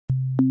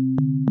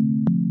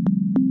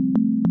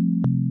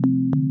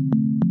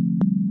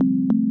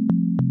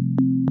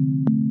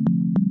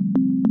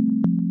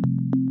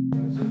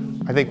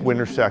I think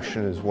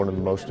Wintersession is one of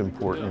the most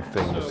important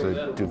things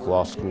that Duke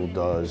Law School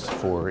does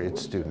for its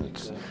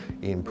students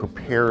in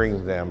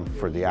preparing them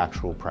for the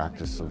actual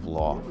practice of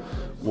law.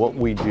 What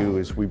we do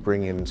is we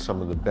bring in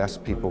some of the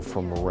best people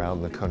from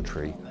around the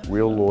country,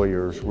 real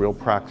lawyers, real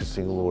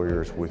practicing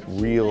lawyers with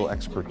real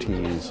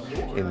expertise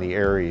in the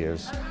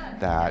areas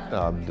that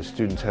the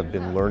students have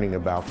been learning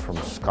about from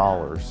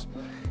scholars,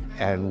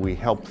 and we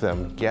help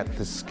them get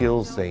the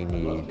skills they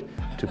need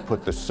to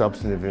put the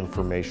substantive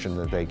information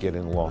that they get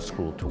in law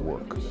school to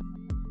work.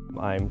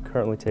 I'm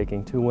currently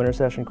taking 2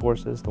 Wintersession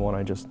courses. The one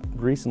I just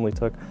recently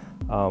took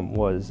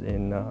was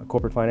in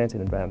corporate finance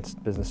and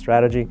advanced business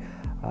strategy.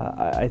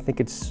 I think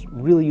it's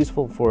really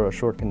useful for a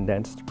short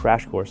condensed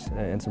crash course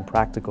and some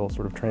practical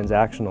sort of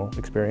transactional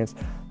experience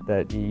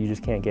that you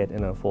just can't get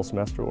in a full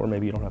semester, or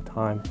maybe you don't have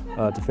time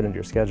to fit into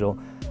your schedule.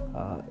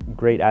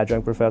 Great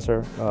adjunct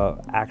professor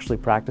actually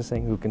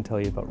practicing who can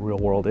tell you about real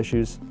world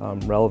issues,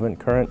 relevant,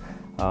 current,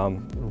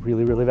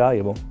 really, really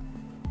valuable.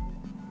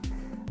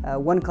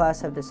 One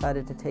class I've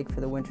decided to take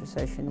for the winter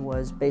session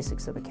was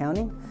Basics of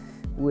Accounting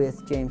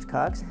with James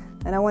Cox,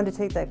 and I wanted to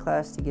take that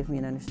class to give me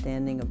an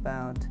understanding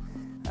about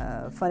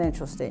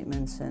financial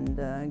statements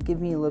and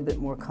give me a little bit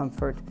more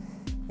comfort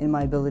in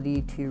my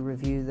ability to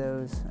review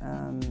those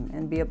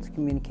and be able to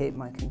communicate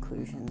my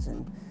conclusions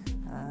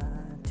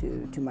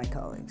to my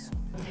colleagues.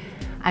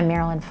 I'm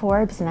Marilyn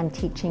Forbes, and I'm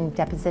teaching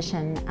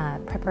deposition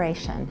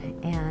preparation,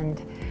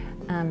 and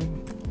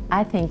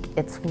I think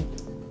it's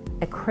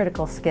a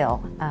critical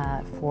skill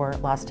for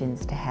law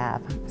students to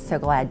have. I'm so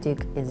glad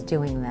Duke is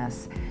doing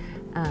this.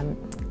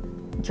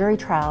 Jury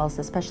trials,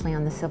 especially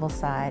on the civil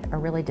side, are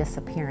really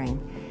disappearing.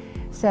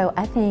 So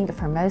I think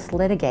for most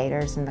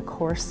litigators in the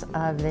course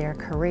of their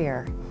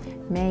career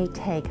may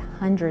take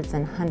hundreds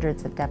and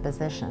hundreds of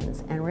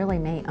depositions and really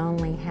may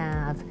only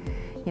have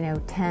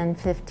 10,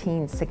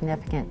 15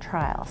 significant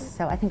trials.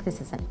 So I think this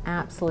is an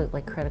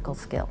absolutely critical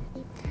skill.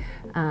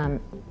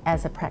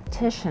 As a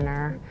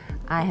practitioner,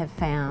 I have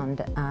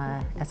found,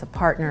 as a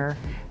partner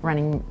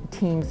running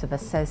teams of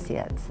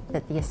associates,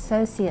 that the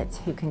associates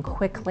who can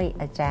quickly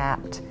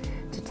adapt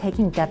to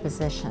taking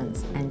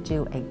depositions and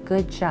do a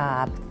good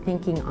job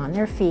thinking on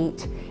their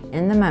feet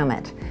in the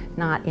moment,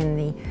 not in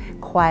the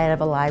quiet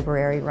of a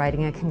library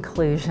writing a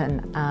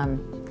conclusion,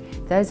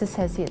 those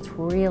associates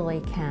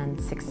really can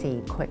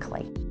succeed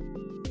quickly.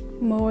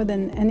 More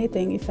than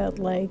anything, it felt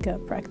like a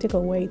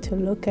practical way to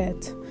look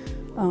at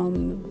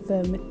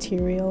the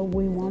material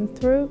we went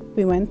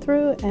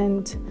through,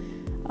 and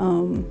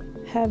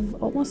have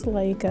almost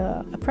like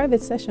a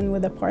private session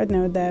with a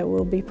partner that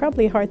will be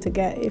probably hard to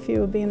get if you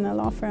would be in a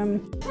law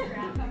firm.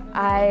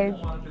 I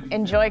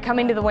enjoy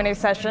coming to the winter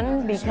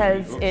session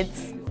because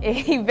it's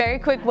a very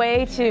quick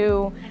way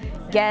to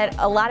get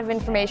a lot of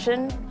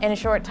information in a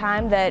short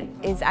time that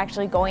is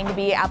actually going to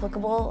be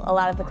applicable. A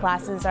lot of the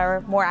classes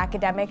are more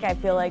academic. I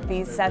feel like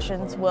these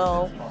sessions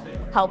will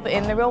help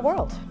in the real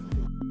world.